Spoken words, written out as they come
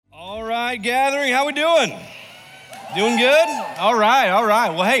night gathering. How we doing? Doing good? All right.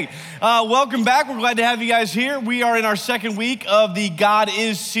 Well, hey, welcome back. We're glad to have you guys here. We are in our second week of the God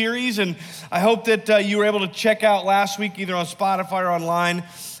Is series, and I hope that you were able to check out last week either on Spotify or online,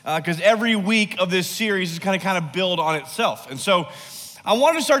 because every week of this series is kind of build on itself. And so I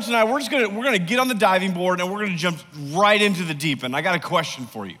wanted to start tonight. We're gonna get on the diving board and we're gonna jump right into the deep end. I got a question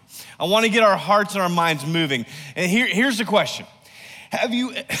for you. I want to get our hearts and our minds moving. And here's the question. Have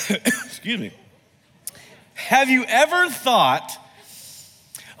you, have you ever thought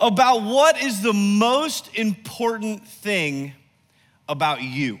about what is the most important thing about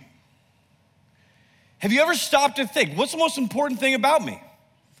you? Have you ever stopped to think, what's the most important thing about me?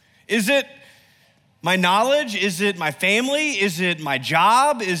 Is it my knowledge? Is it my family? Is it my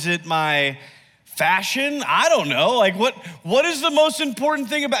job? Is it my fashion? I don't know. Like what is the most important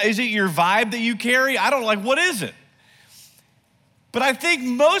thing about, is it your vibe that you carry? I don't what is it? But I think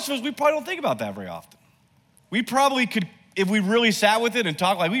most of us, we probably don't think about that very often. We probably could, if we really sat with it and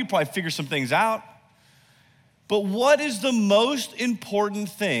talked, we could probably figure some things out. But what is the most important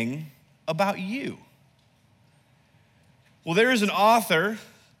thing about you? Well, there is an author,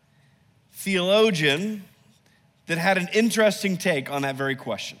 theologian, that had an interesting take on that very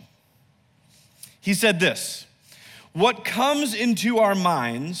question. He said this: what comes into our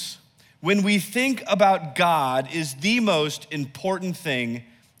minds when we think about God is the most important thing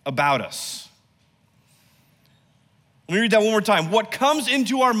about us. Let me read that one more time. What comes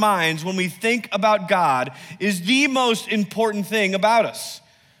into our minds when we think about God is the most important thing about us.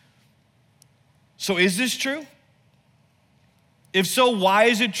 So is this true? If so, why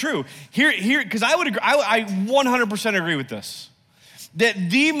is it true? Here, because I would agree, I 100% agree with this. That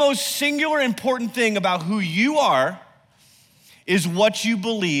the most singular important thing about who you are is what you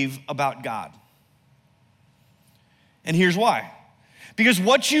believe about God. And here's why. Because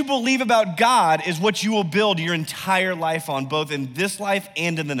what you believe about God is what you will build your entire life on, both in this life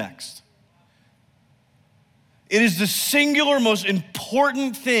and in the next. It is the singular most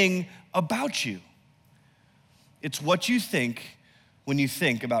important thing about you. It's what you think when you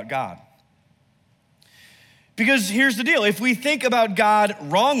think about God. Because here's the deal. If we think about God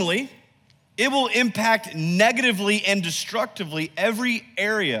wrongly, it will impact negatively and destructively every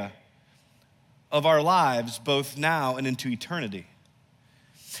area of our lives, both now and into eternity.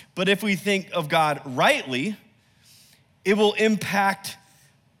 But if we think of God rightly, it will impact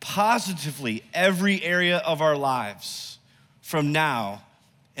positively every area of our lives from now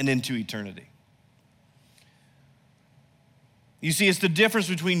and into eternity. You see, it's the difference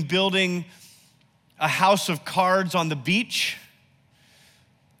between building a house of cards on the beach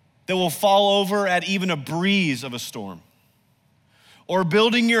that will fall over at even a breeze of a storm, or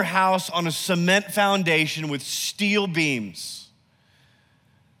building your house on a cement foundation with steel beams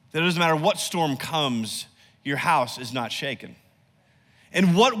that it doesn't matter what storm comes, your house is not shaken.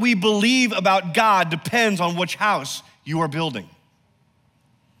 And what we believe about God depends on which house you are building.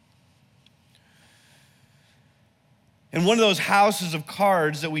 And one of those houses of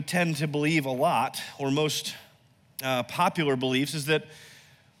cards that we tend to believe a lot, or most popular beliefs, is that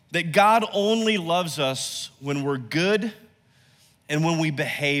God only loves us when we're good and when we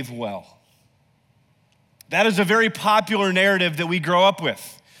behave well. That is a very popular narrative that we grow up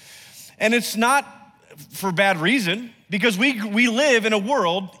with. And it's not for bad reason, because we live in a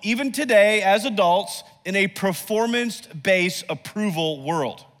world, even today as adults, in a performance-based approval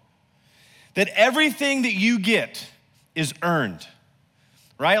world. That everything that you get is earned,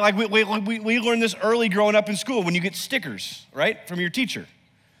 right? Like we learned this early growing up in school when you get stickers, right, from your teacher.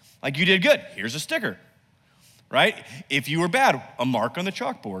 Like, you did good, here's a sticker, right? If you were bad, a mark on the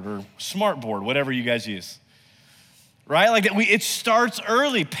chalkboard or smartboard, whatever you guys use, right? Like it starts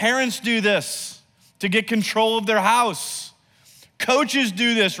early. Parents do this to get control of their house. Coaches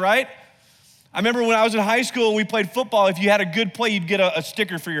do this, right? I remember when I was in high school and we played football, if you had a good play, you'd get a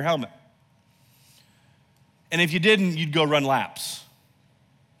sticker for your helmet. And if you didn't, you'd go run laps,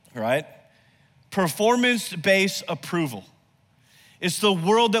 right? Performance-based approval. It's the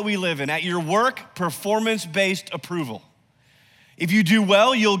world that we live in. At your work, performance-based approval. If you do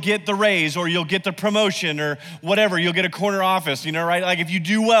well, you'll get the raise or you'll get the promotion or whatever. You'll get a corner office, right? Like, if you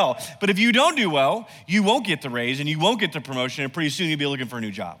do well. But if you don't do well, you won't get the raise and you won't get the promotion, and pretty soon you'll be looking for a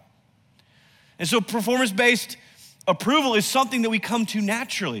new job. And so performance-based approval is something that we come to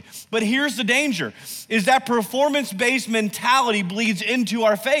naturally. But here's the danger, is that performance-based mentality bleeds into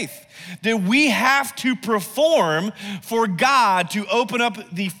our faith. That we have to perform for God to open up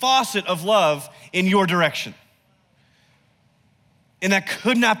the faucet of love in your direction. And that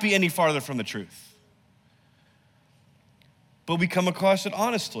could not be any farther from the truth. But we come across it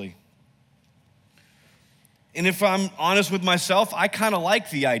honestly. And if I'm honest with myself, I kind of like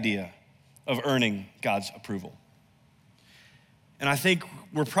the idea of earning God's approval. And I think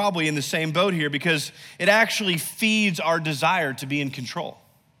we're probably in the same boat here because it actually feeds our desire to be in control,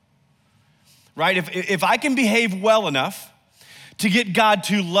 right? If I can behave well enough to get God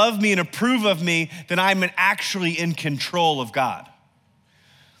to love me and approve of me, then I'm actually in control of God.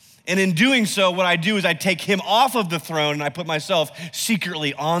 And in doing so, what I do is I take him off of the throne and I put myself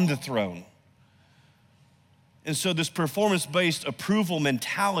secretly on the throne. And so this performance-based approval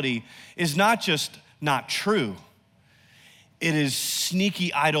mentality is not just not true, it is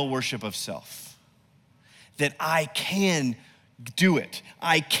sneaky idol worship of self. That I can do it.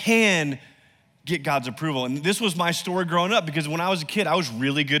 I can get God's approval. And this was my story growing up because when I was a kid, I was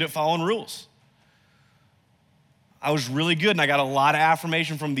really good at following rules. I was really good and I got a lot of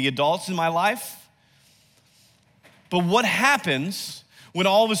affirmation from the adults in my life. But what happens when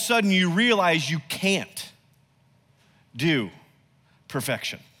all of a sudden you realize you can't do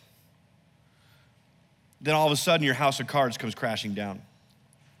perfection? Then all of a sudden your house of cards comes crashing down.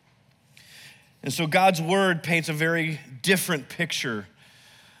 And so God's word paints a very different picture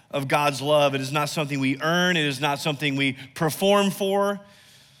of God's love. It is not something we earn. It is not something we perform for.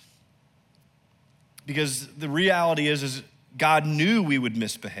 Because the reality is God knew we would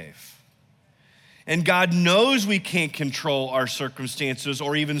misbehave. And God knows we can't control our circumstances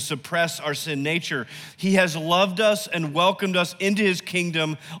or even suppress our sin nature. He has loved us and welcomed us into his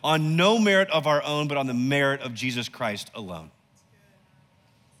kingdom on no merit of our own, but on the merit of Jesus Christ alone.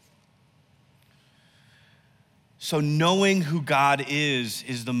 So knowing who God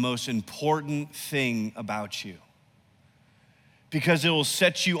is the most important thing about you, because it will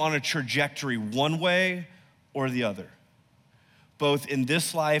set you on a trajectory one way or the other, both in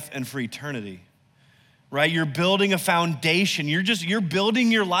this life and for eternity. Right? You're building a foundation. You're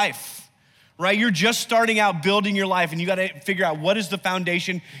building your life, right? You're just starting out building your life and you got to figure out what is the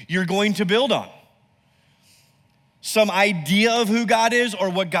foundation you're going to build on. Some idea of who God is or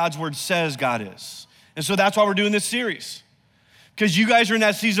what God's word says God is. And so that's why we're doing this series. Because you guys are in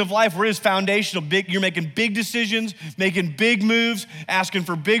that season of life where it is foundational. You're making big decisions, making big moves, asking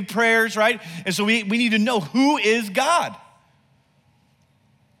for big prayers, right? And so we need to know who is God.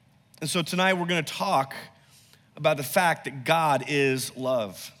 And so tonight we're gonna talk about the fact that God is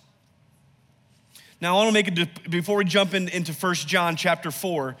love. Now I wanna make it, before we jump into 1 John chapter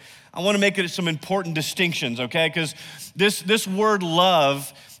 4, I wanna make it some important distinctions, okay? Because this word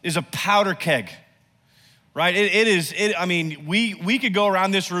love is a powder keg, right? We could go around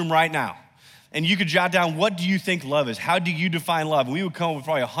this room right now and you could jot down, what do you think love is? How do you define love? And we would come up with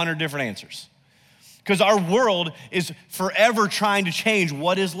probably 100 different answers. Because our world is forever trying to change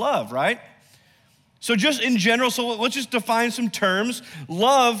what is love, right? So just in general, so let's just define some terms.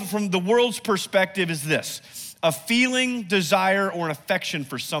 Love from the world's perspective is this: a feeling, desire, or an affection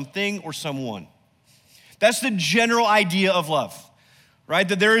for something or someone. That's the general idea of love, right?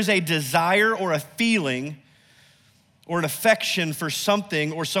 That there is a desire or a feeling or an affection for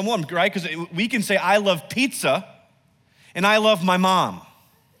something or someone, right? Because we can say, I love pizza and I love my mom.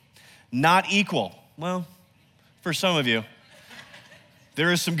 Not equal. Well, for some of you,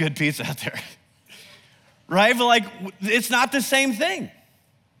 there is some good pizza out there, right? But it's not the same thing.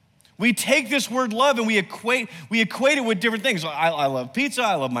 We take this word love and we equate it with different things. I love pizza,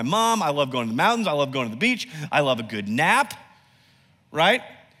 I love my mom, I love going to the mountains, I love going to the beach, I love a good nap, right?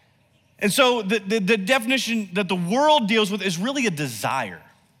 And so the definition that the world deals with is really a desire.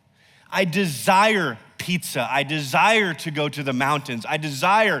 I desire pizza, I desire to go to the mountains, I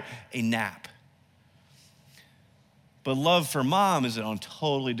desire a nap. But love for mom is on a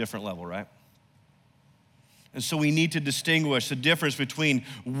totally different level, right? And so we need to distinguish the difference between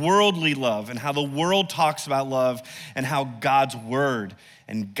worldly love and how the world talks about love and how God's word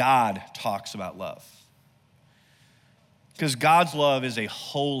and God talks about love. Because God's love is a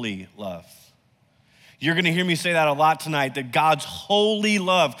holy love. You're gonna hear me say that a lot tonight, that God's holy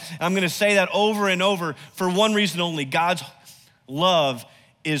love, and I'm gonna say that over and over for one reason only: God's love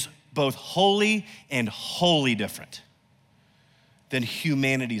is both holy and wholly different than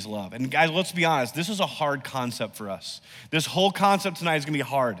humanity's love. And guys, let's be honest, this is a hard concept for us. This whole concept tonight is gonna be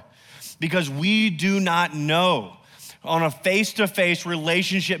hard because we do not know on a face-to-face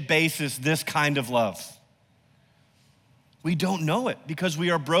relationship basis this kind of love. We don't know it because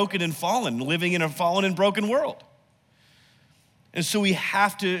we are broken and fallen, living in a fallen and broken world. And so we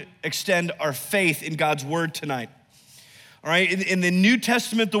have to extend our faith in God's word tonight. All right, in the New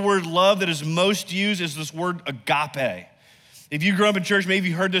Testament, the word love that is most used is this word agape. If you grew up in church, maybe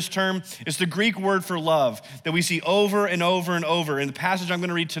you heard this term. It's the Greek word for love that we see over and over and over. In the passage I'm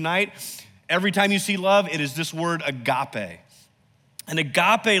gonna read tonight, Every time you see love, it is this word agape. And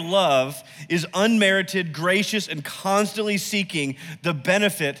agape love is unmerited, gracious, and constantly seeking the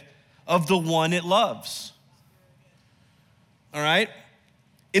benefit of the one it loves. All right?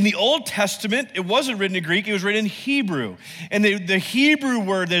 In the Old Testament, it wasn't written in Greek, it was written in Hebrew. And the Hebrew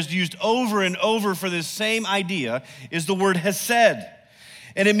word that's used over and over for this same idea is the word hesed.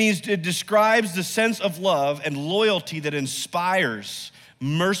 And it describes the sense of love and loyalty that inspires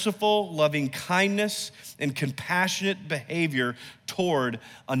merciful, loving kindness and compassionate behavior toward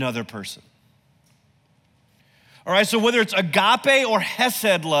another person. All right, so whether it's agape or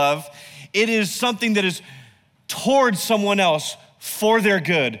hesed love, it is something that is towards someone else for their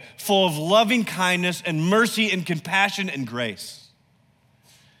good, full of loving kindness and mercy and compassion and grace.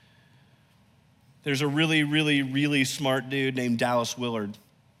 There's a really, really, really smart dude named Dallas Willard.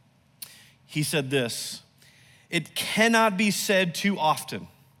 He said this: it cannot be said too often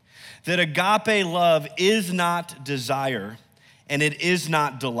that agape love is not desire and it is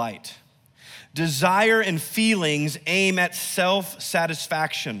not delight. Desire and feelings aim at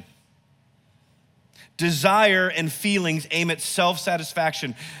self-satisfaction. Desire and feelings aim at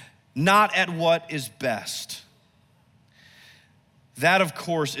self-satisfaction, not at what is best. That, of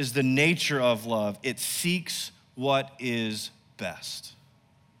course, is the nature of love. It seeks what is best.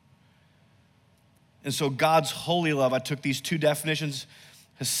 And so God's holy love, I took these two definitions,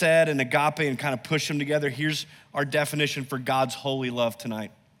 hesed and agape, and kind of pushed them together. Here's our definition for God's holy love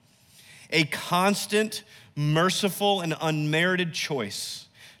tonight. A constant, merciful, and unmerited choice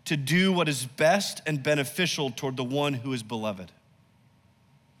to do what is best and beneficial toward the one who is beloved.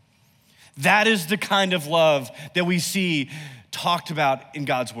 That is the kind of love that we see talked about in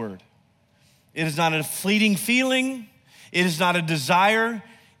God's word. It is not a fleeting feeling. It is not a desire.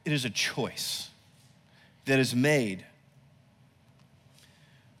 It is a choice that is made.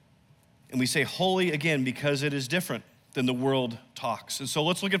 And we say holy again because it is different than the world talks. And so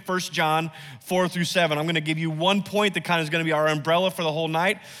let's look at 1 John 4-7. I'm gonna give you one point that kind of is gonna be our umbrella for the whole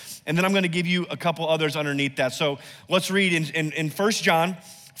night, and then I'm gonna give you a couple others underneath that. So let's read in 1 John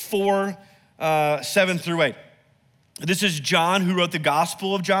 4:7-8. This is John who wrote the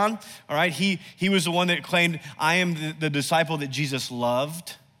Gospel of John, all right? He was the one that claimed, I am the disciple that Jesus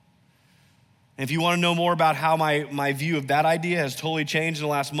loved. And if you wanna know more about how my view of that idea has totally changed in the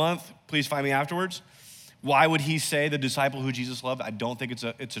last month, please find me afterwards. Why would he say the disciple who Jesus loved? I don't think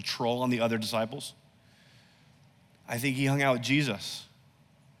it's a troll on the other disciples. I think he hung out with Jesus,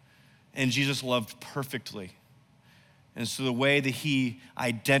 and Jesus loved perfectly. And so the way that he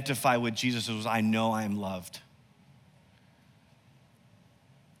identified with Jesus was, I know I am loved.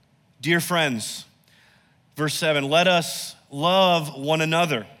 Dear friends, verse 7, let us love one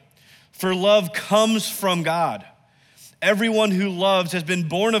another, for love comes from God. Everyone who loves has been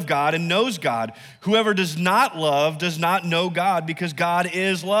born of God and knows God. Whoever does not love does not know God, because God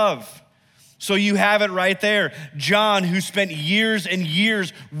is love. So you have it right there. John, who spent years and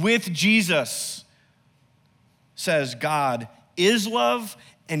years with Jesus, says God is love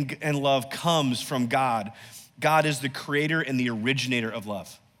and love comes from God. God is the creator and the originator of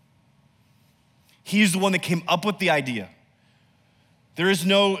love. He's the one that came up with the idea. There is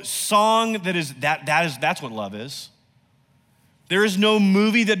no song that's what love is. There is no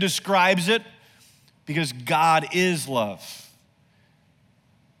movie that describes it, because God is love.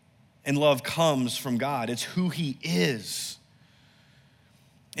 And love comes from God. It's who he is.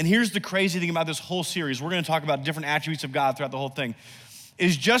 And here's the crazy thing about this whole series. We're gonna talk about different attributes of God throughout the whole thing.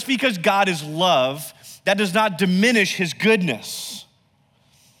 Is just because God is love, that does not diminish his goodness.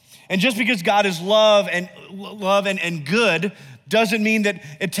 And just because God is love and good doesn't mean that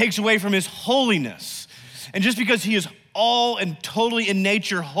it takes away from his holiness. And just because he is all and totally in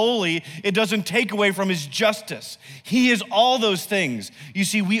nature holy, it doesn't take away from his justice. He is all those things. You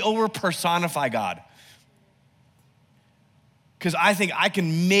see, we over-personify God. Because I think I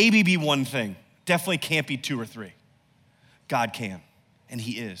can maybe be one thing, definitely can't be two or three. God can, and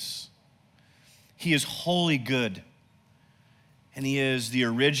he is. He is wholly good, and he is the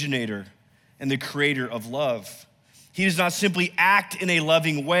originator and the creator of love. He does not simply act in a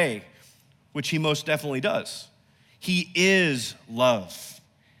loving way, which he most definitely does. He is love.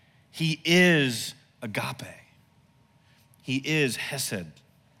 He is agape. He is hesed.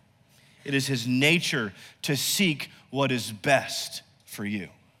 It is his nature to seek what is best for you.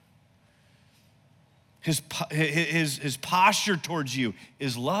 His posture towards you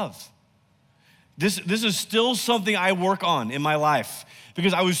is love. This is still something I work on in my life,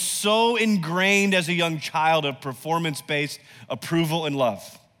 because I was so ingrained as a young child of performance-based approval and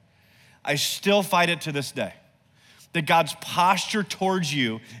love. I still fight it to this day. that God's posture towards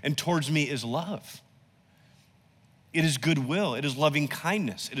you and towards me is love. It is goodwill. It is loving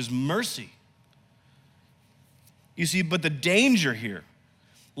kindness. It is mercy. You see, but the danger here,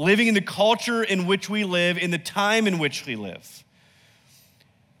 living in the culture in which we live, in the time in which we live,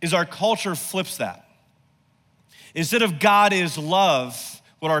 is our culture flips that. Instead of God is love,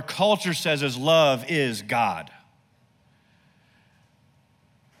 what our culture says is love is God.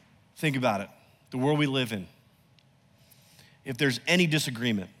 Think about it, the world we live in. If there's any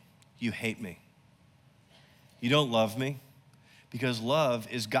disagreement, you hate me. You don't love me, because love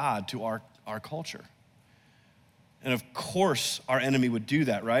is God to our culture. And of course, our enemy would do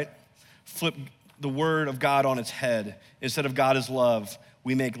that, right? Flip the word of God on its head. Instead of God is love,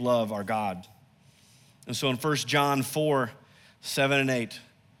 we make love our God. And so in 1 John 4, 7 and 8,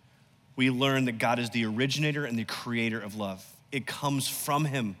 we learn that God is the originator and the creator of love. It comes from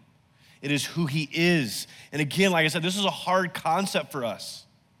him. It is who he is. And again, like I said, this is a hard concept for us.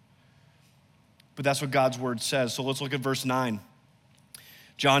 But that's what God's word says. So let's look at verse 9.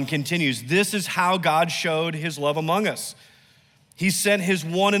 John continues, this is how God showed his love among us. He sent his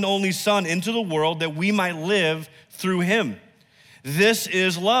one and only Son into the world that we might live through him. This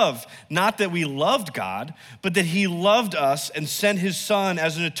is love, not that we loved God, but that he loved us and sent his Son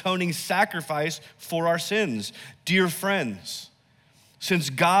as an atoning sacrifice for our sins. Dear friends,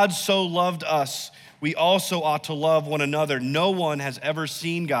 since God so loved us, we also ought to love one another. No one has ever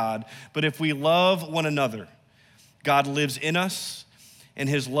seen God, but if we love one another, God lives in us, and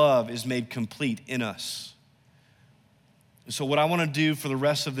his love is made complete in us. So what I want to do for the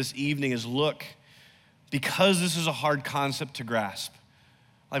rest of this evening is look, because this is a hard concept to grasp.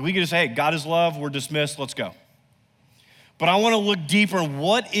 Like we could just say, hey, God is love, we're dismissed, let's go. But I want to look deeper in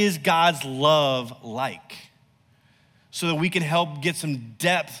what is God's love like, so that we can help get some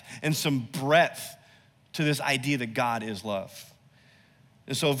depth and some breadth to this idea that God is love.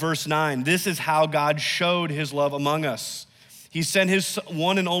 And so verse 9, this is how God showed his love among us. He sent his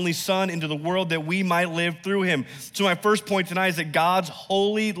one and only Son into the world that we might live through him. So my first point tonight is that God's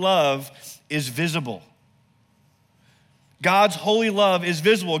holy love is visible. God's holy love is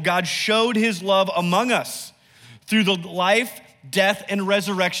visible. God showed his love among us through the life, death, and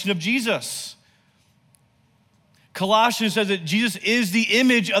resurrection of Jesus. Colossians says that Jesus is the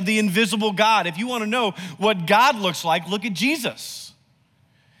image of the invisible God. If you want to know what God looks like, look at Jesus.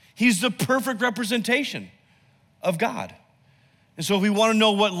 He's the perfect representation of God. And so if we want to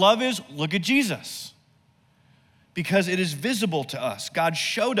know what love is, look at Jesus, because it is visible to us. God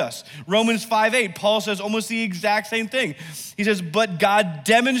showed us. Romans 5:8, Paul says almost the exact same thing. He says, but God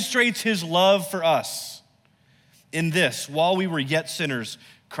demonstrates his love for us in this: while we were yet sinners,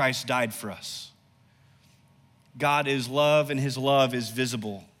 Christ died for us. God is love, and his love is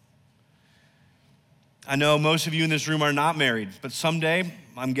visible. I know most of you in this room are not married, but someday,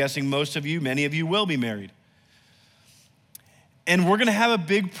 I'm guessing many of you will be married. And we're gonna have a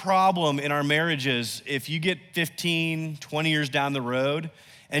big problem in our marriages if you get 15, 20 years down the road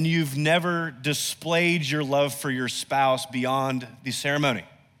and you've never displayed your love for your spouse beyond the ceremony,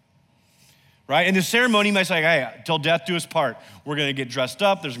 right? In the ceremony, you might say, hey, till death do us part. We're gonna get dressed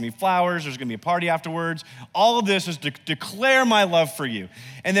up, there's gonna be flowers, there's gonna be a party afterwards. All of this is to declare my love for you.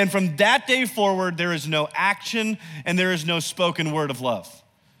 And then from that day forward, there is no action and there is no spoken word of love.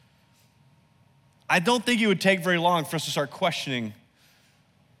 I don't think it would take very long for us to start questioning,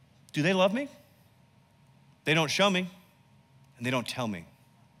 do they love me? They don't show me, and they don't tell me.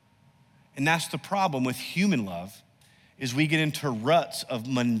 And that's the problem with human love, is we get into ruts of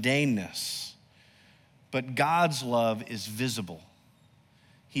mundaneness. But God's love is visible.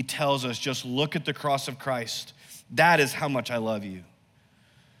 He tells us, just look at the cross of Christ. That is how much I love you.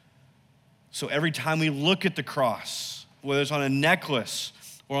 So every time we look at the cross, whether it's on a necklace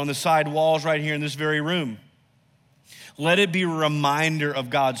or on the side walls right here in this very room, let it be a reminder of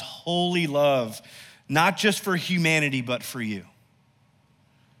God's holy love, not just for humanity, but for you.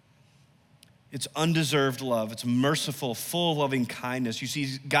 It's undeserved love. It's merciful, full of loving kindness. You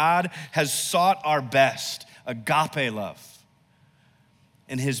see, God has sought our best, agape love.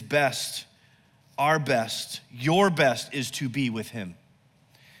 And his best, our best, your best is to be with him.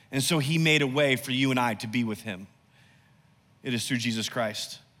 And so he made a way for you and I to be with him. It is through Jesus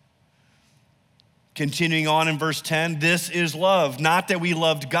Christ. Continuing on in verse 10, this is love, not that we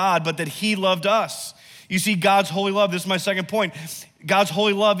loved God, but that he loved us. You see, God's holy love, this is my second point. God's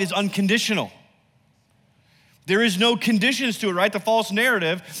holy love is unconditional. There is no conditions to it, right? The false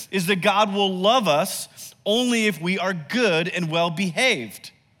narrative is that God will love us only if we are good and well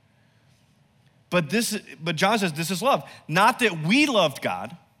behaved. But John says this is love, not that we loved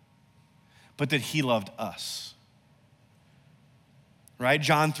God, but that he loved us. right?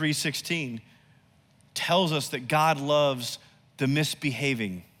 John 3:16 tells us that God loves the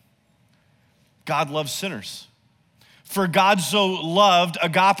misbehaving. God loves sinners. For God so loved,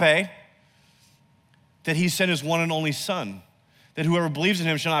 agape, that he sent his one and only Son, that whoever believes in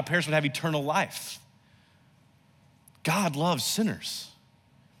him shall not perish but have eternal life. God loves sinners.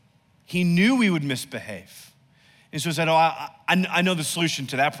 He knew we would misbehave. And so he said, I know the solution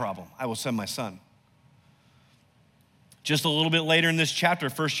to that problem. I will send my Son. Just a little bit later in this chapter,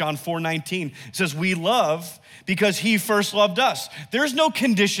 1 John 4:19, it says, we love because he first loved us. There's no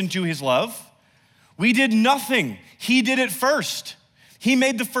condition to his love. We did nothing. He did it first. He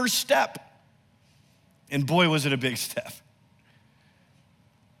made the first step. And boy, was it a big step.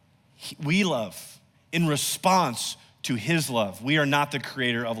 We love in response to his love. We are not the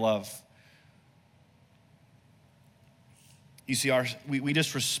creator of love. You see, we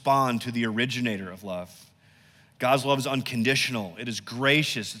just respond to the originator of love. God's love is unconditional. It is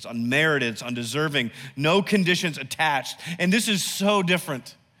gracious. It's unmerited. It's undeserving. No conditions attached. And this is so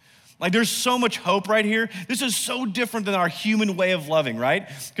different. Like, there's so much hope right here. This is so different than our human way of loving, right?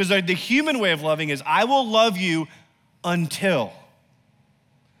 Because the human way of loving is, I will love you until.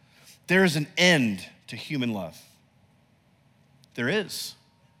 There is an end to human love. There is.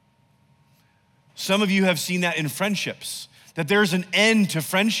 Some of you have seen that in friendships, that there's an end to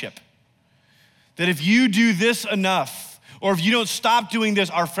friendship. That if you do this enough, or if you don't stop doing this,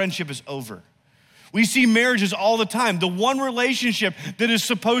 our friendship is over. We see marriages all the time. The one relationship that is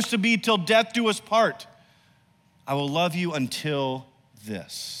supposed to be till death do us part. I will love you until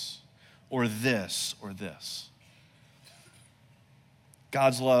this, or this, or this.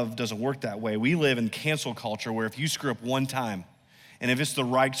 God's love doesn't work that way. We live in cancel culture where if you screw up one time, and if it's the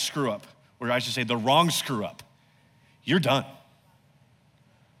right screw up, or I should say the wrong screw up, you're done.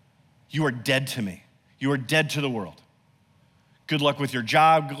 You are dead to me. You are dead to the world. Good luck with your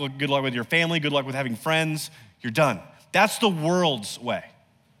job, good luck with your family, good luck with having friends. You're done. That's the world's way.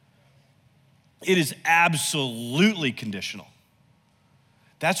 It is absolutely conditional.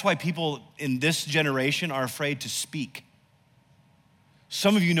 That's why people in this generation are afraid to speak.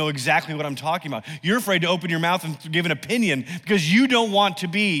 Some of you know exactly what I'm talking about. You're afraid to open your mouth and give an opinion because you don't want to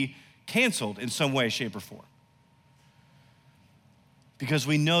be canceled in some way, shape, or form. Because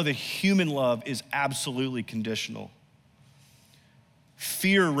we know that human love is absolutely conditional.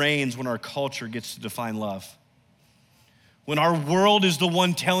 Fear reigns when our culture gets to define love. When our world is the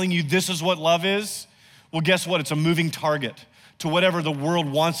one telling you this is what love is, well, guess what? It's a moving target to whatever the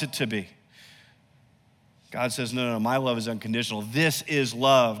world wants it to be. God says, no, my love is unconditional. This is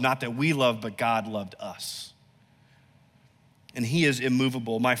love, not that we love, but God loved us. And he is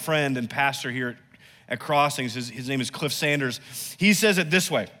immovable. My friend and pastor here at Crossings, his name is Cliff Sanders, he says it this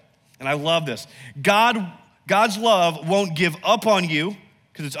way, and I love this. God's love won't give up on you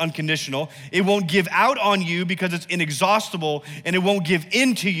because it's unconditional. It won't give out on you because it's inexhaustible, and it won't give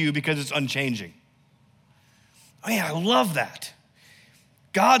in to you because it's unchanging. Man, I love that.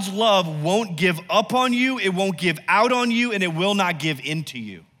 God's love won't give up on you, it won't give out on you, and it will not give in to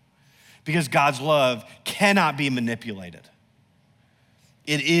you because God's love cannot be manipulated.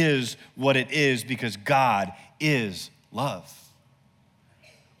 It is what it is because God is love.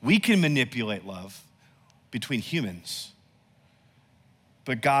 We can manipulate love between humans,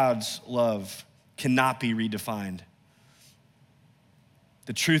 but God's love cannot be redefined.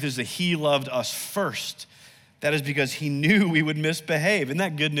 The truth is that he loved us first. That is because he knew we would misbehave. Isn't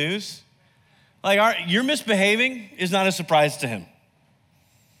that good news? Like your misbehaving is not a surprise to him.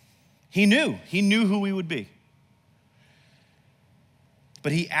 He knew who we would be.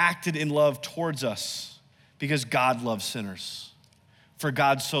 But he acted in love towards us because God loves sinners. For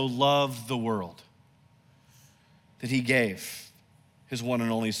God so loved the world that he gave his one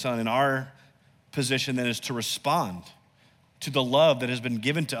and only Son. And our position then is to respond to the love that has been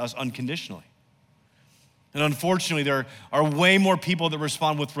given to us unconditionally. And unfortunately, there are way more people that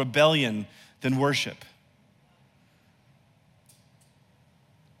respond with rebellion than worship.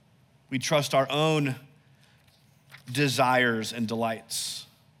 We trust our own desires and delights.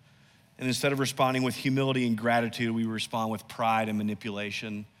 And instead of responding with humility and gratitude, we respond with pride and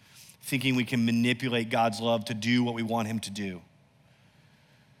manipulation, thinking we can manipulate God's love to do what we want him to do.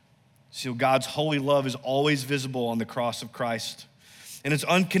 So God's holy love is always visible on the cross of Christ. And it's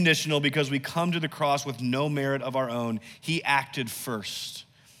unconditional because we come to the cross with no merit of our own. He acted first.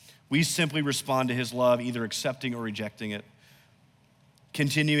 We simply respond to his love, either accepting or rejecting it.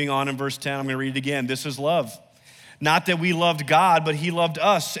 Continuing on in verse 10, I'm going to read it again. This is love. Not that we loved God, but he loved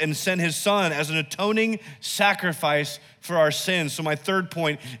us and sent his Son as an atoning sacrifice for our sins. So my third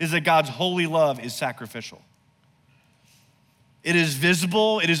point is that God's holy love is sacrificial. It is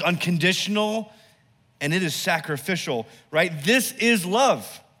visible, it is unconditional, and it is sacrificial, right? This is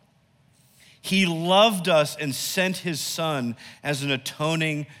love. He loved us and sent his son as an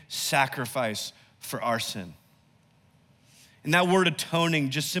atoning sacrifice for our sin. And that word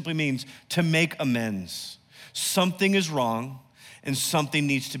atoning just simply means to make amends. Something is wrong and something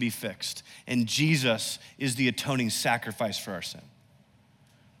needs to be fixed. And Jesus is the atoning sacrifice for our sin.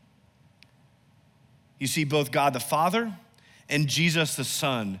 You see, both God the Father and Jesus the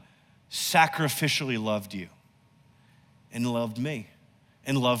Son sacrificially loved you and loved me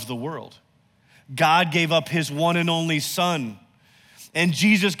and loved the world. God gave up his one and only Son, and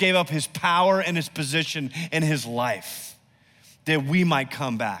Jesus gave up his power and his position and his life that we might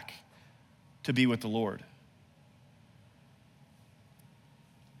come back to be with the Lord.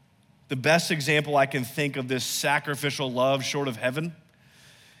 The best example I can think of this sacrificial love short of heaven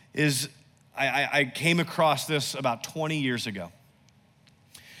is I came across this about 20 years ago.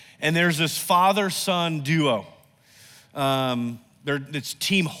 And there's this father-son duo. It's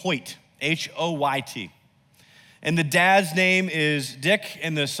Team Hoyt, H-O-Y-T. And the dad's name is Dick,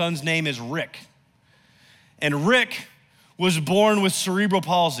 and the son's name is Rick. And Rick was born with cerebral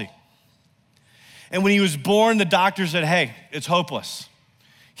palsy. And when he was born, the doctor said, hey, it's hopeless.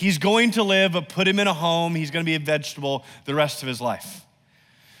 He's going to live, but put him in a home. He's going to be a vegetable the rest of his life.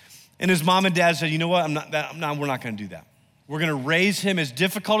 And his mom and dad said, you know what, we're not going to do that. We're going to raise him as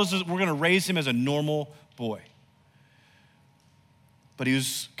difficult as we're going to raise him as a normal boy. But he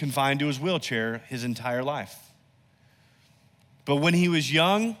was confined to his wheelchair his entire life. But when he was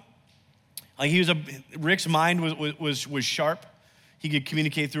young, Rick's mind was sharp. He could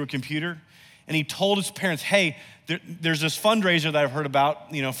communicate through a computer. And he told his parents, hey, there's this fundraiser that I've heard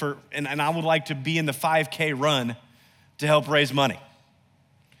about, and I would like to be in the 5K run to help raise money.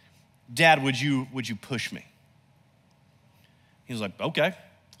 Dad, would you push me? He was like, okay,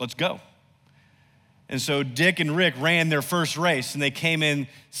 let's go. And so Dick and Rick ran their first race, and they came in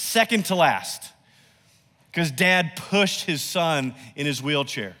second to last because Dad pushed his son in his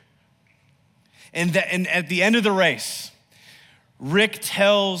wheelchair. And at the end of the race, Rick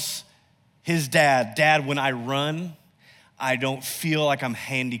tells his dad, when I run, I don't feel like I'm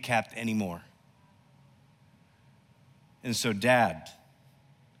handicapped anymore. And so Dad,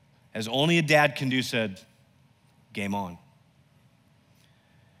 as only a dad can do, said, game on.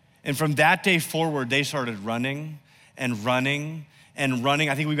 And from that day forward, they started running and running and running.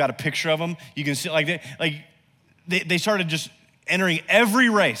 I think we've got a picture of them. You can see they started just entering every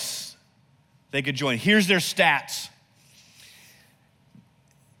race they could join. Here's their stats.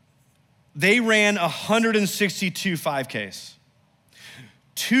 They ran 162 5Ks,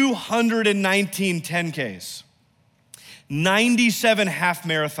 219 10Ks, 97 half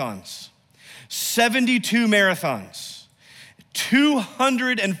marathons, 72 marathons,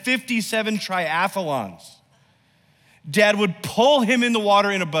 257 triathlons. Dad would pull him in the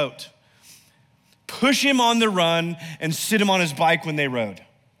water in a boat, push him on the run, and sit him on his bike when they rode.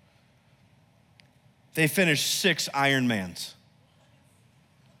 They finished 6 Ironmans.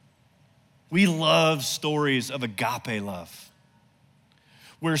 We love stories of agape love,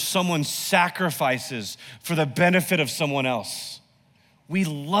 where someone sacrifices for the benefit of someone else. We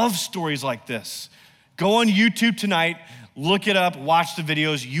love stories like this. Go on YouTube tonight, look it up, watch the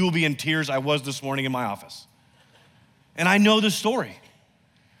videos. You will be in tears. I was this morning in my office. And I know the story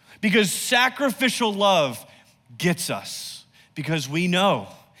because sacrificial love gets us, because we know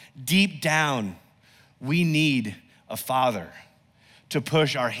deep down we need a father to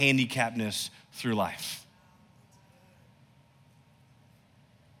push our handicappedness through life.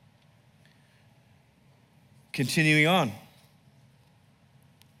 Continuing on.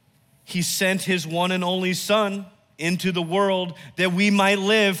 He sent his one and only Son into the world that we might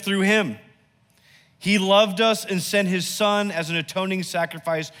live through him. He loved us and sent his Son as an atoning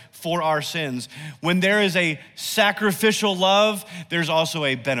sacrifice for our sins. When there is a sacrificial love, there's also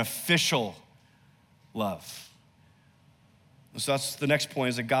a beneficial love. So that's the next point,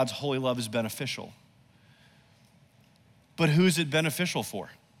 is that God's holy love is beneficial. But who is it beneficial for?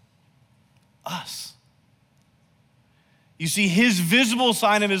 Us. You see, his visible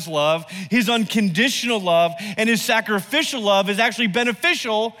sign of his love, his unconditional love, and his sacrificial love is actually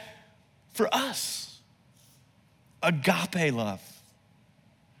beneficial for us. Agape love.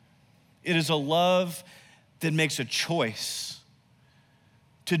 It is a love that makes a choice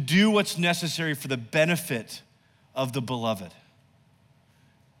to do what's necessary for the benefit of the beloved.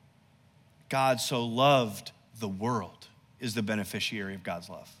 God so loved the world is the beneficiary of God's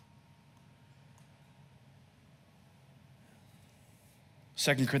love.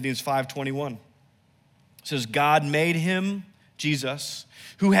 2 Corinthians 5:21 says, God made him, Jesus,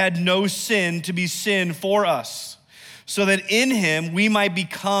 who had no sin, to be sin for us, so that in him we might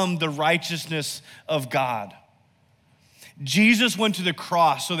become the righteousness of God. Jesus went to the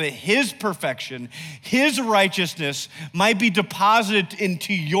cross so that his perfection, his righteousness might be deposited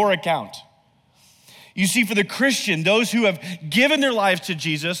into your account. You see, for the Christian, those who have given their lives to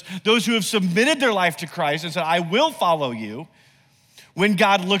Jesus, those who have submitted their life to Christ and said, I will follow you, when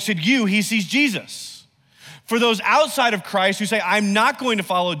God looks at you, he sees Jesus. For those outside of Christ who say, I'm not going to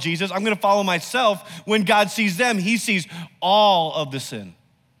follow Jesus, I'm going to follow myself, when God sees them, he sees all of the sin.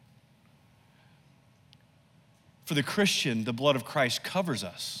 For the Christian, the blood of Christ covers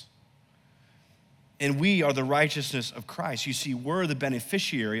us. And we are the righteousness of Christ. You see, we're the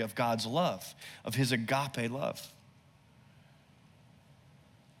beneficiary of God's love, of his agape love.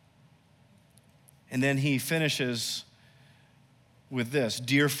 And then he finishes with this,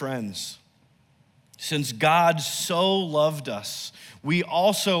 dear friends, since God so loved us, we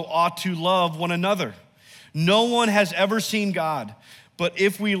also ought to love one another. No one has ever seen God, but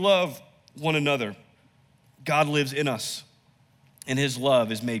if we love one another, God lives in us, and his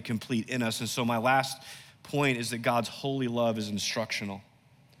love is made complete in us. And so my last point is that God's holy love is instructional.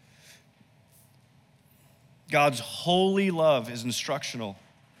 God's holy love is instructional,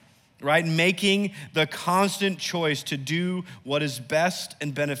 right? Making the constant choice to do what is best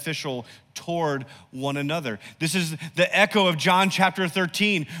and beneficial toward one another. This is the echo of John chapter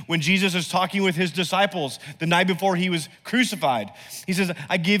 13, when Jesus is talking with his disciples the night before he was crucified. He says,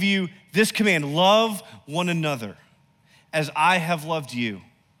 I give you this command, love one another as I have loved you.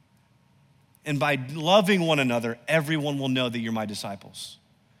 And by loving one another, everyone will know that you're my disciples.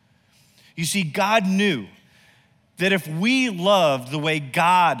 You see, God knew that if we loved the way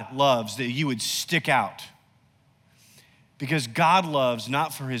God loves, that you would stick out. Because God loves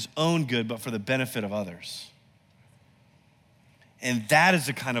not for his own good, but for the benefit of others. And that is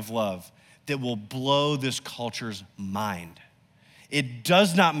the kind of love that will blow this culture's mind. It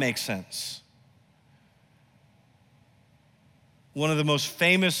does not make sense. One of the most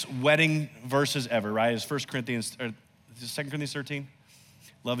famous wedding verses ever, right, is 2 Corinthians 13.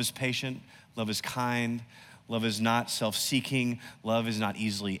 Love is patient, love is kind, love is not self-seeking, love is not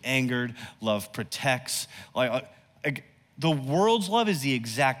easily angered, love protects. The world's love is the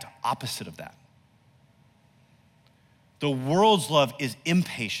exact opposite of that. The world's love is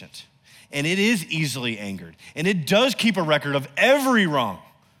impatient, and it is easily angered, and it does keep a record of every wrong.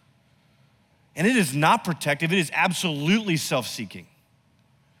 And it is not protective, it is absolutely self-seeking.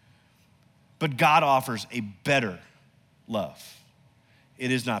 But God offers a better love.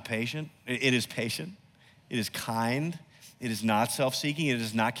 It is not patient, it is patient, it is kind, it is not self-seeking, it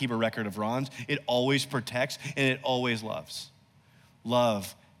does not keep a record of wrongs, it always protects, and it always loves.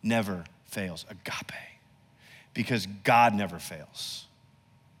 Love never fails, agape, because God never fails.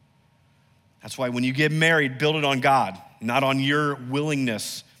 That's why when you get married, build it on God, not on your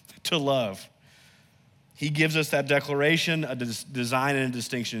willingness to love. He gives us that declaration, a design, and a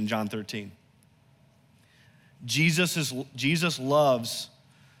distinction in John 13. Jesus loves,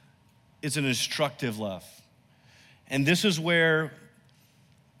 it's an instructive love. And this is where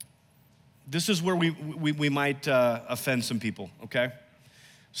we might offend some people, okay?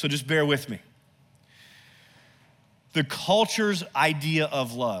 So just bear with me. The culture's idea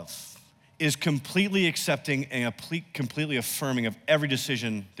of love is completely accepting and completely affirming of every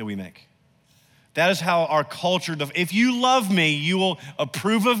decision that we make. That is how our culture, if you love me, you will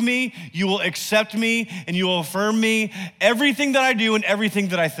approve of me, you will accept me, and you will affirm me, everything that I do and everything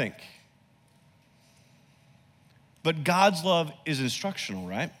that I think. But God's love is instructional,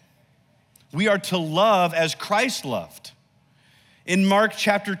 right? We are to love as Christ loved. In Mark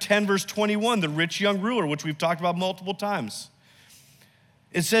chapter 10, verse 21, the rich young ruler, which we've talked about multiple times,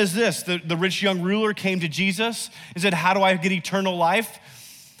 it says this, the rich young ruler came to Jesus and said, how do I get eternal life?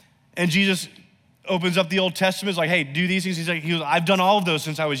 And Jesus opens up the Old Testament, is like, hey, do these things. He goes, I've done all of those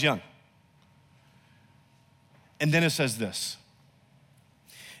since I was young. And then it says this,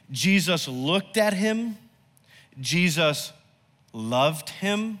 Jesus looked at him, Jesus loved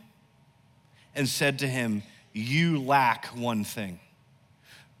him, and said to him, you lack one thing.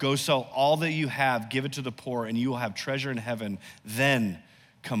 Go sell all that you have, give it to the poor, and you will have treasure in heaven. Then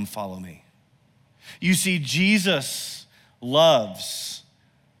come follow me. You see, Jesus loves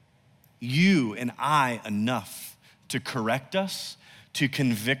you and I enough to correct us, to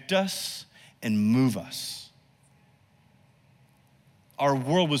convict us, and move us. Our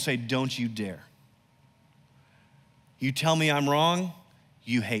world would say, don't you dare. You tell me I'm wrong,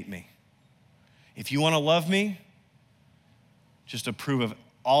 you hate me. If you want to love me, just approve of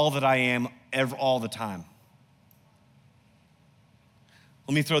all that I am all the time.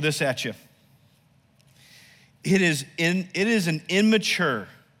 Let me throw this at you. It is an immature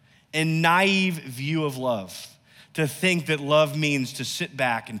and naive view of love to think that love means to sit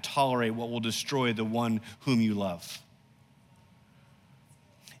back and tolerate what will destroy the one whom you love.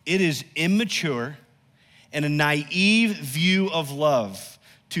 It is immature and a naive view of love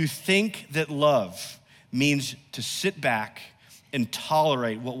to think that love means to sit back and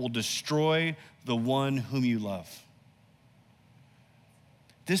tolerate what will destroy the one whom you love.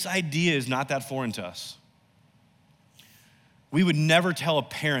 This idea is not that foreign to us. We would never tell a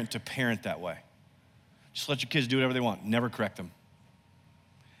parent to parent that way. Just let your kids do whatever they want, never correct them.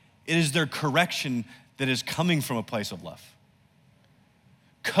 It is their correction that is coming from a place of love.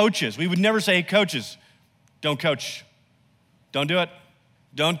 Coaches, we would never say, hey, coaches, don't coach. Don't do it.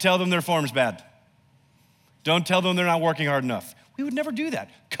 Don't tell them their form's bad. Don't tell them they're not working hard enough. We would never do that.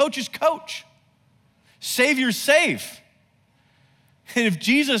 Coaches coach. Saviors save. And if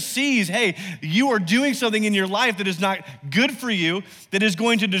Jesus sees, hey, you are doing something in your life that is not good for you, that is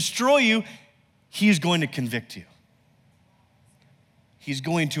going to destroy you, he is going to convict you. He's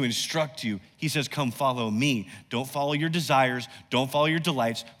going to instruct you. He says, come follow me. Don't follow your desires. Don't follow your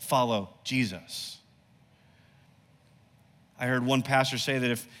delights. Follow Jesus. I heard one pastor say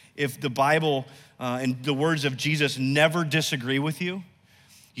that if the Bible and the words of Jesus never disagree with you,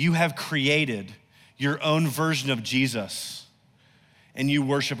 you have created your own version of Jesus and you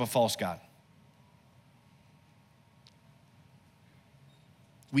worship a false god.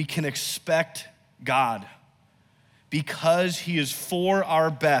 We can expect God, because he is for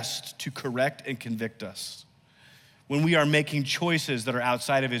our best, to correct and convict us when we are making choices that are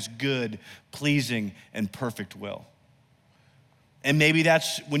outside of his good, pleasing, and perfect will. And maybe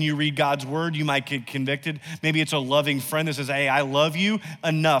that's when you read God's word, you might get convicted. Maybe it's a loving friend that says, hey, I love you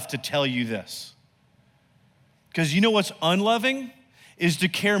enough to tell you this. Because you know what's unloving is to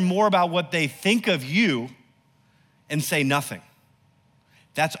care more about what they think of you and say nothing.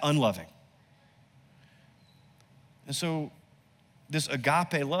 That's unloving. And so this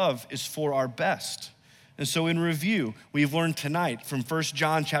agape love is for our best. And so in review, we've learned tonight from 1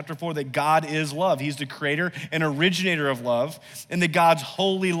 John chapter 4 that God is love. He's the creator and originator of love, and that God's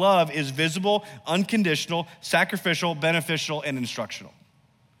holy love is visible, unconditional, sacrificial, beneficial, and instructional.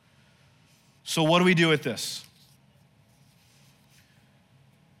 So what do we do with this?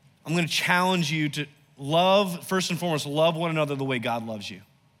 I'm gonna challenge you to love, first and foremost, love one another the way God loves you.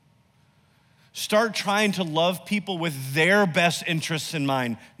 Start trying to love people with their best interests in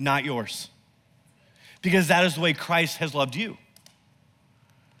mind, not yours. Because that is the way Christ has loved you.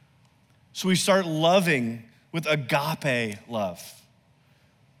 So we start loving with agape love.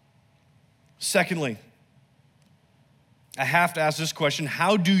 Secondly, I have to ask this question: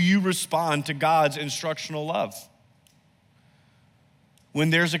 how do you respond to God's instructional love? When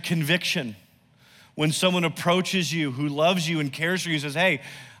there's a conviction, when someone approaches you who loves you and cares for you and says, hey,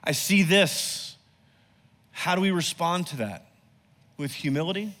 I see this. How do we respond to that? With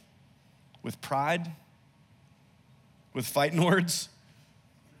humility? With pride? With fighting words?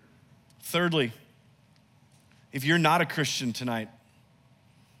 Thirdly, if you're not a Christian tonight,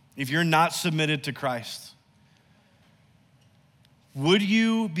 if you're not submitted to Christ, would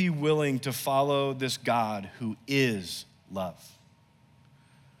you be willing to follow this God who is love?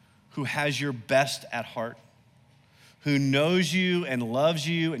 Who has your best at heart? Who knows you and loves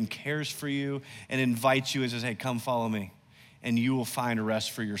you and cares for you and invites you and says, hey, come follow me, and you will find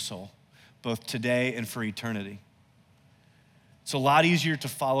rest for your soul, both today and for eternity. It's a lot easier to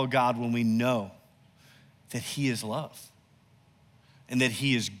follow God when we know that he is love and that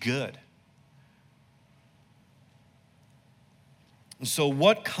he is good. And so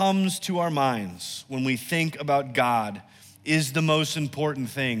what comes to our minds when we think about God is the most important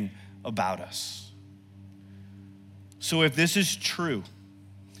thing about us. So if this is true,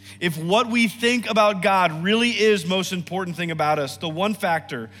 if what we think about God really is most important thing about us, the one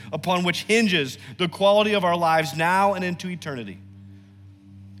factor upon which hinges the quality of our lives now and into eternity,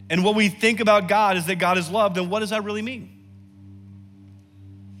 and what we think about God is that God is love, then what does that really mean?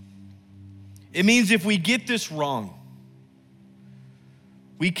 It means if we get this wrong,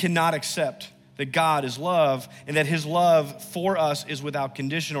 we cannot accept that God is love and that his love for us is without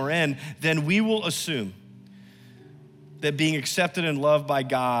condition or end, then we will assume that being accepted and loved by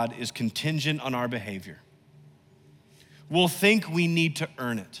God is contingent on our behavior. We'll think we need to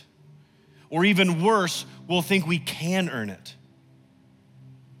earn it. Or even worse, we'll think we can earn it.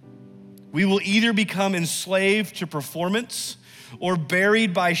 We will either become enslaved to performance or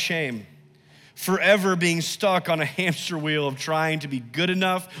buried by shame, forever being stuck on a hamster wheel of trying to be good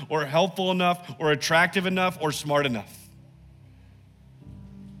enough or helpful enough or attractive enough or smart enough.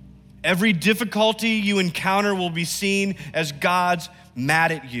 Every difficulty you encounter will be seen as God's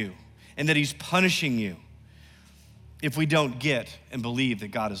mad at you and that he's punishing you if we don't get and believe that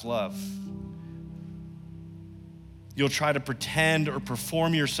God is love. You'll try to pretend or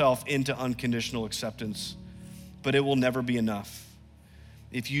perform yourself into unconditional acceptance, but it will never be enough.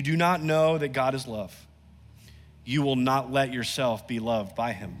 If you do not know that God is love, you will not let yourself be loved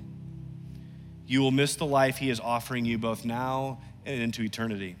by him. You will miss the life he is offering you both now and into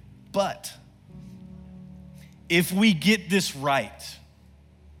eternity. But if we get this right,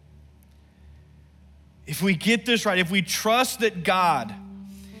 if we trust that God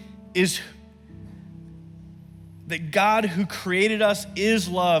who created us is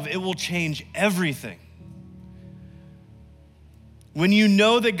love, it will change everything. When you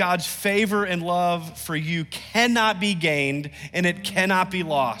know that God's favor and love for you cannot be gained and it cannot be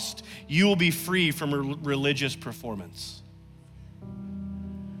lost, you will be free from religious performance.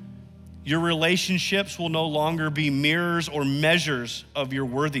 Your relationships will no longer be mirrors or measures of your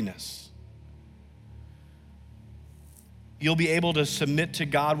worthiness. You'll be able to submit to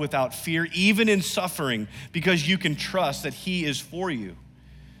God without fear, even in suffering, because you can trust that he is for you.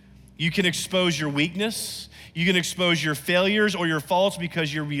 You can expose your weakness. You can expose your failures or your faults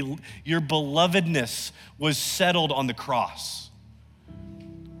because your belovedness was settled on the cross.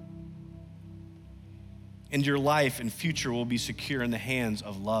 And your life and future will be secure in the hands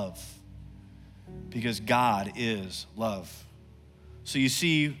of love because God is love. So you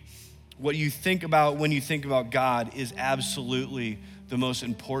see, what you think about when you think about God is absolutely the most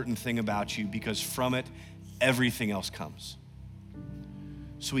important thing about you because from it, everything else comes.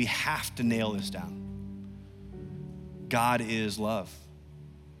 So we have to nail this down. God is love.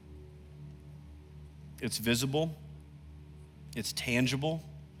 It's visible, it's tangible,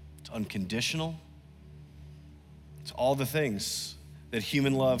 it's unconditional. It's all the things that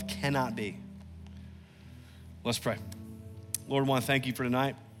human love cannot be. Let's pray. Lord, I want to thank you for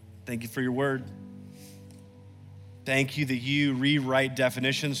tonight. Thank you for your word. Thank you that you rewrite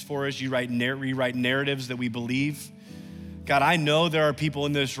definitions for us. You rewrite narratives that we believe. God, I know there are people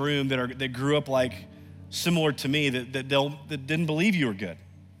in this room that grew up like similar to me that didn't believe you were good,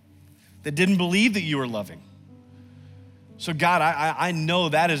 that didn't believe that you were loving. So God, I know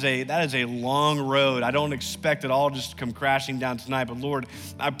that is a long road. I don't expect it all just to come crashing down tonight. But Lord,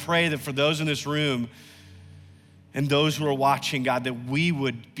 I pray that for those in this room and those who are watching, God, that we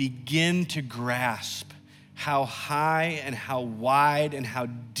would begin to grasp how high and how wide and how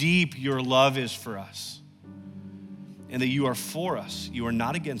deep your love is for us. And that you are for us. You are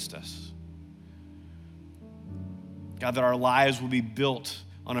not against us. God, that our lives will be built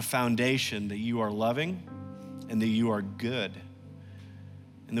on a foundation that you are loving and that you are good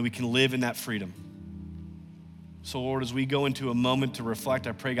and that we can live in that freedom. So Lord, as we go into a moment to reflect,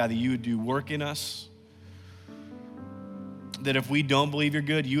 I pray, God, that you would do work in us. That if we don't believe you're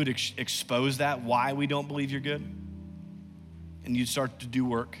good, you would expose that, why we don't believe you're good. And you'd start to do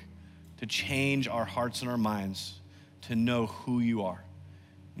work to change our hearts and our minds to know who you are.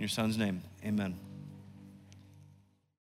 In your son's name, amen.